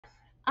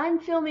I'm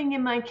filming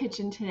in my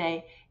kitchen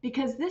today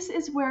because this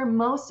is where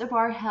most of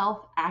our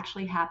health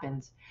actually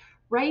happens,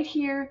 right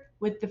here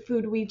with the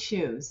food we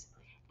choose.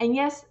 And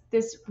yes,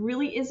 this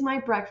really is my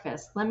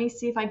breakfast. Let me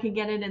see if I can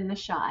get it in the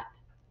shot.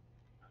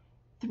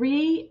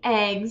 3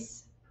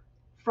 eggs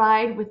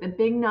fried with a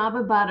big knob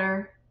of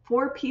butter,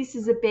 4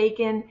 pieces of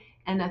bacon,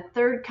 and a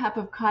third cup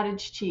of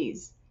cottage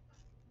cheese.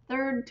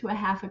 Third to a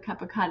half a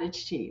cup of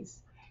cottage cheese.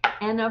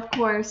 And of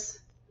course,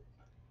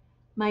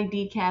 my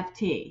decaf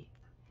tea.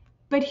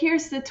 But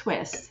here's the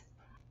twist.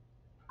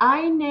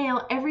 I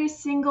nail every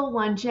single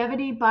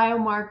longevity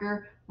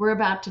biomarker we're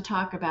about to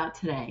talk about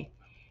today.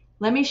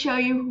 Let me show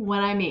you what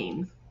I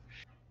mean.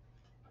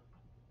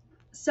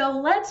 So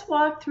let's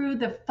walk through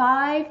the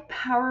 5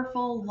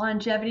 powerful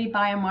longevity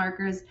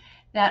biomarkers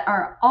that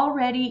are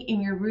already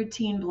in your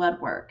routine blood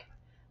work,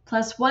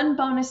 plus 1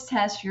 bonus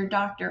test your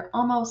doctor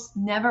almost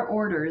never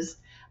orders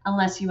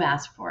unless you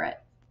ask for it.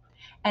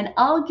 And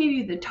I'll give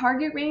you the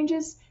target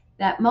ranges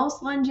that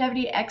most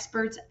longevity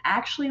experts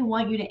actually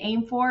want you to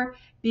aim for,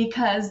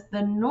 because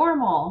the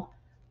normal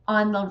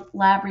on the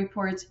lab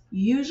reports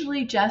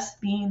usually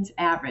just means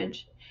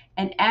average.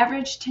 And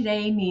average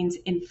today means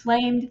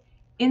inflamed,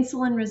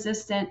 insulin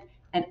resistant,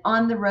 and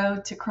on the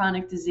road to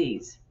chronic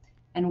disease.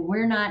 And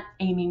we're not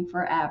aiming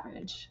for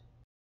average.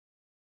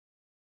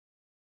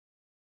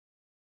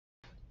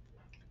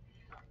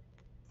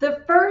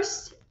 The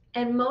first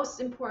and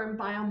most important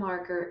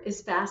biomarker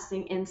is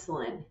fasting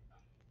insulin.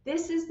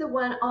 This is the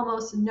one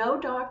almost no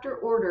doctor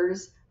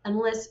orders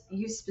unless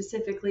you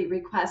specifically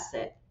request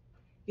it.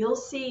 You'll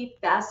see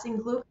fasting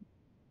glucose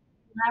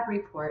lab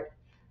report,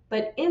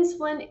 but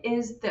insulin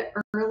is the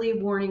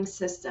early warning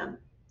system.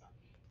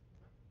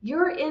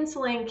 Your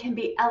insulin can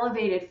be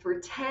elevated for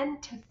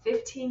 10 to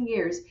 15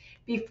 years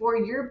before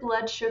your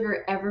blood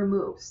sugar ever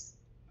moves.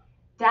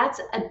 That's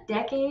a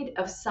decade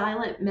of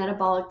silent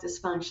metabolic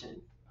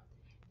dysfunction.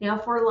 Now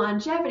for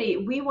longevity,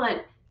 we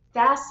want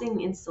fasting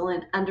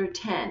insulin under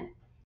 10.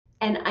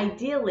 And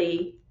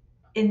ideally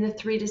in the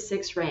 3 to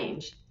 6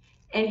 range.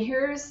 And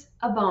here's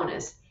a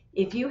bonus.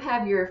 If you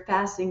have your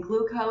fasting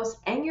glucose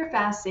and your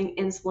fasting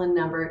insulin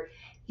number,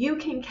 you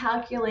can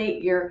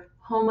calculate your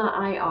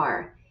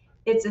HOMA-IR.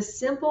 It's a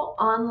simple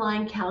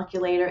online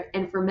calculator,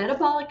 and for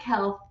metabolic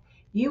health,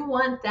 you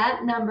want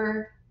that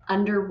number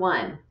under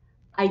 1,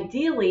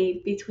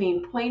 ideally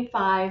between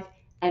 0.5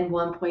 and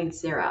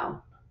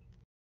 1.0.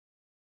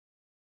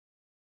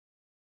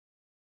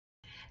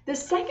 The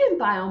second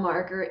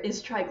biomarker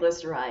is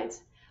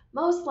triglycerides.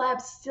 Most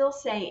labs still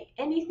say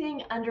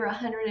anything under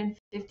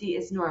 150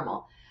 is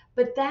normal,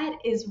 but that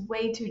is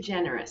way too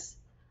generous.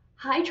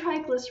 High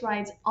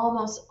triglycerides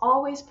almost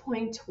always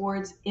point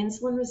towards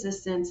insulin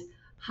resistance,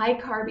 high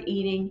carb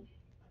eating,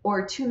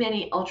 or too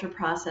many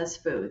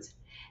ultra-processed foods.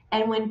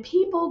 And when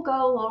people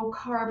go low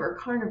carb or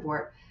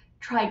carnivore,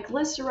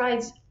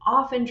 triglycerides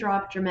often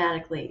drop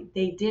dramatically.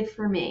 They did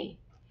for me.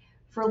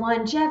 For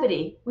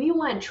longevity, we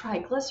want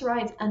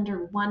triglycerides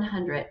under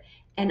 100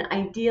 and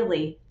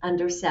ideally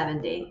under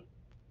 70.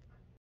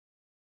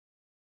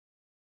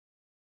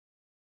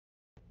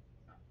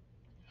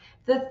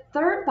 The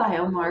third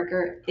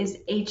biomarker is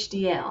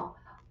HDL,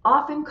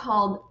 often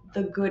called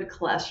the good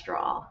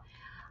cholesterol.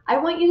 I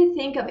want you to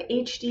think of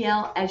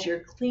HDL as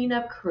your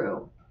cleanup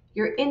crew,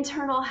 your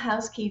internal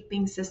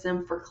housekeeping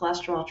system for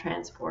cholesterol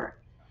transport.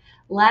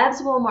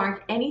 Labs will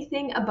mark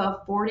anything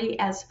above 40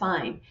 as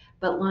fine,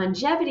 but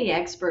longevity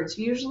experts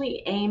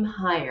usually aim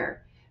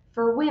higher.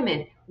 For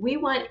women, we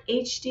want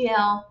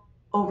HDL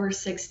over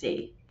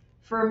 60.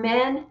 For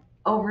men,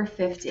 over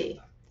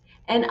 50.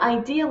 And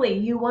ideally,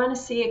 you want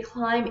to see it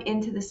climb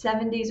into the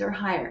 70s or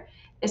higher,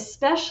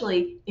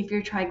 especially if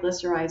your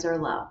triglycerides are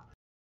low.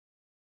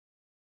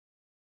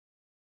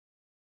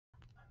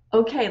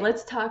 Okay,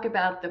 let's talk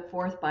about the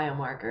fourth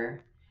biomarker.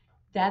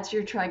 That's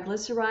your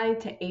triglyceride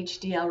to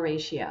HDL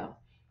ratio.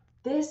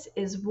 This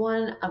is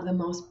one of the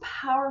most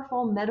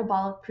powerful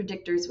metabolic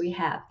predictors we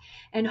have,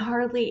 and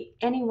hardly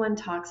anyone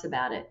talks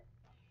about it.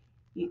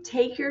 You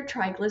take your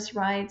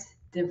triglycerides,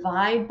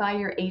 divide by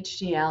your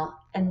HDL,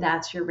 and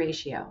that's your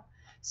ratio.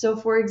 So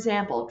for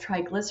example,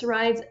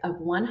 triglycerides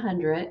of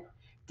 100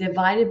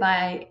 divided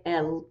by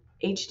an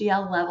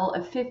HDL level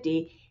of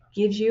 50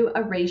 gives you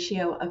a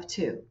ratio of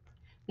 2.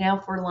 Now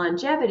for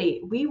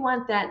longevity, we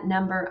want that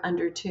number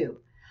under 2.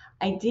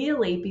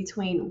 Ideally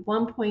between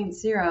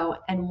 1.0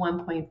 and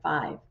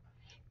 1.5.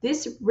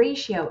 This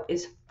ratio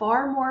is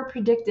far more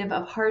predictive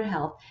of heart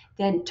health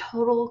than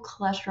total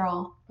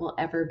cholesterol will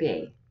ever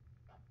be.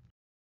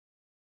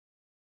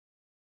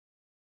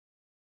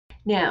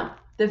 Now,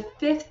 the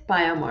fifth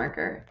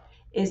biomarker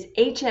is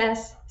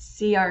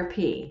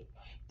hs-CRP.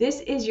 This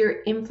is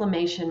your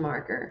inflammation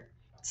marker.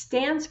 It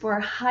stands for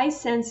high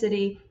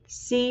sensitivity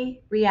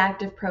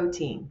C-reactive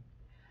protein.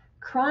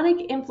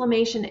 Chronic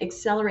inflammation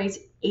accelerates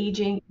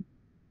aging,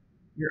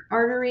 your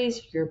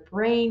arteries, your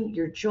brain,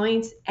 your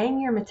joints,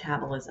 and your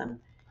metabolism.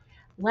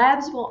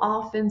 Labs will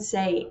often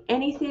say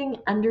anything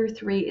under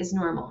 3 is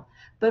normal,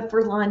 but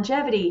for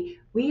longevity,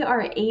 we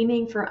are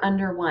aiming for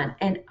under 1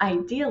 and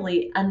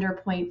ideally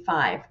under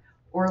 0.5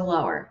 or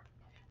lower.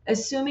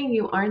 assuming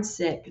you aren't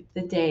sick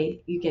the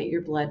day you get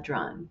your blood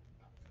drawn.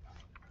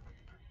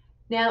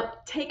 Now,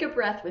 take a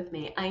breath with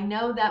me. I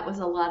know that was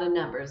a lot of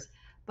numbers,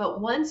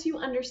 but once you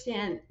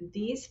understand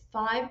these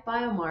 5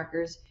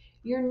 biomarkers,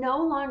 you're no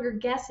longer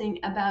guessing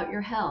about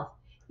your health.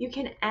 You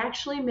can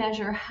actually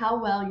measure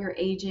how well you're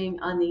aging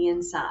on the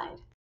inside.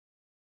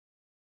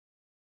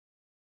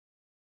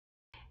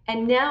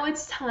 And now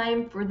it's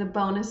time for the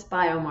bonus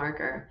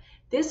biomarker.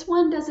 This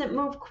one doesn't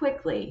move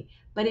quickly,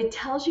 but it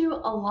tells you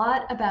a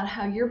lot about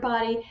how your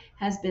body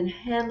has been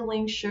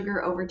handling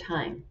sugar over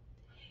time.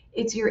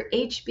 It's your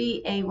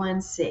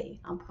HbA1c.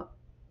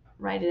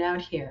 Write it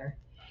out here.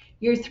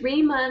 Your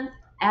 3-month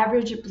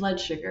average blood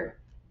sugar.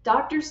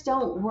 Doctors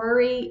don't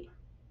worry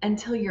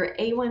until your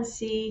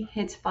A1C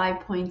hits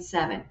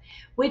 5.7,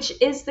 which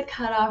is the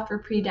cutoff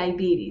for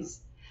prediabetes.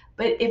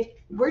 But if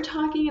we're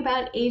talking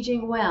about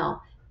aging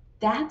well,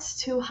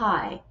 that's too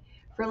high.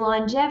 For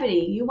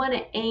longevity, you want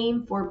to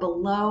aim for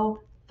below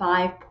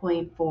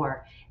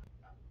 5.4,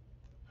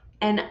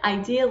 and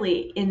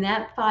ideally in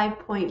that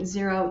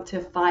 5.0 to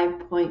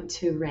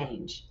 5.2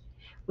 range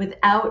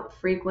without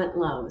frequent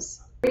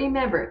lows.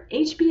 Remember,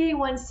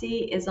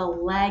 HbA1c is a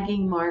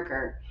lagging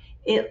marker.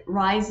 It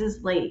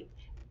rises late.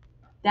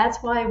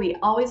 That's why we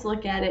always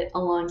look at it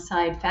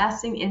alongside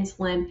fasting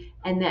insulin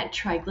and that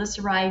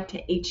triglyceride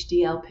to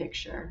HDL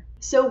picture.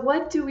 So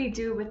what do we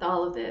do with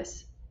all of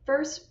this?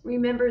 First,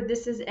 remember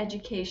this is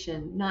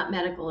education, not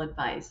medical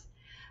advice.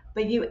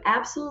 But you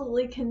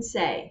absolutely can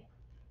say,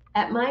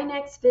 at my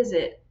next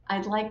visit,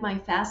 I'd like my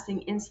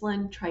fasting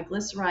insulin,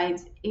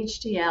 triglycerides,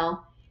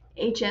 HDL,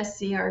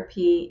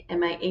 hs-CRP, and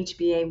my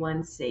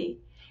HbA1c,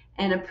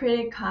 and a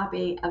printed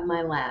copy of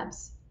my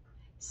labs.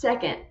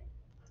 Second,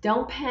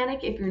 don't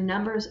panic if your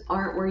numbers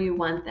aren't where you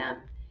want them.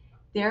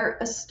 They're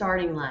a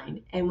starting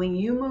line, and when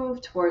you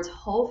move towards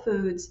whole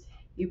foods,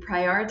 you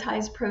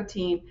prioritize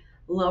protein,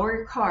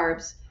 lower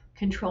carbs,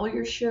 control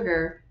your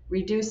sugar,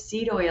 reduce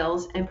seed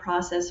oils and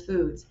processed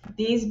foods.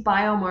 These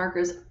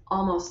biomarkers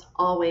almost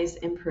always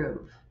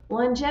improve.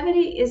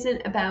 Longevity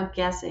isn't about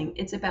guessing,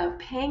 it's about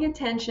paying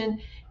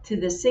attention to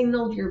the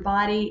signal your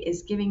body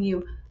is giving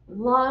you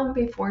long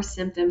before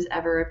symptoms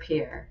ever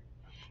appear.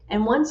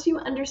 And once you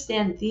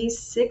understand these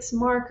 6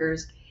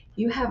 markers,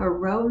 you have a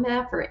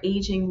roadmap for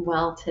aging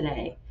well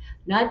today,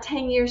 not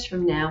 10 years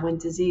from now when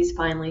disease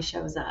finally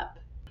shows up.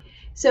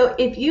 So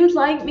if you'd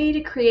like me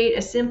to create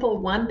a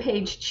simple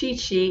 1-page cheat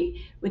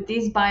sheet with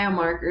these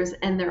biomarkers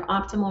and their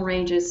optimal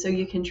ranges so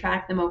you can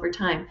track them over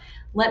time,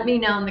 let me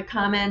know in the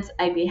comments.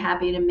 I'd be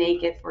happy to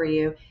make it for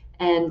you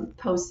and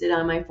post it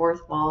on my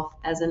 4th wall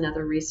as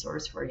another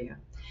resource for you.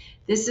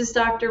 This is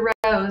Dr.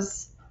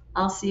 Rose.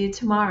 I'll see you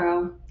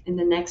tomorrow in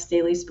the next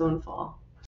Daily Spoonful.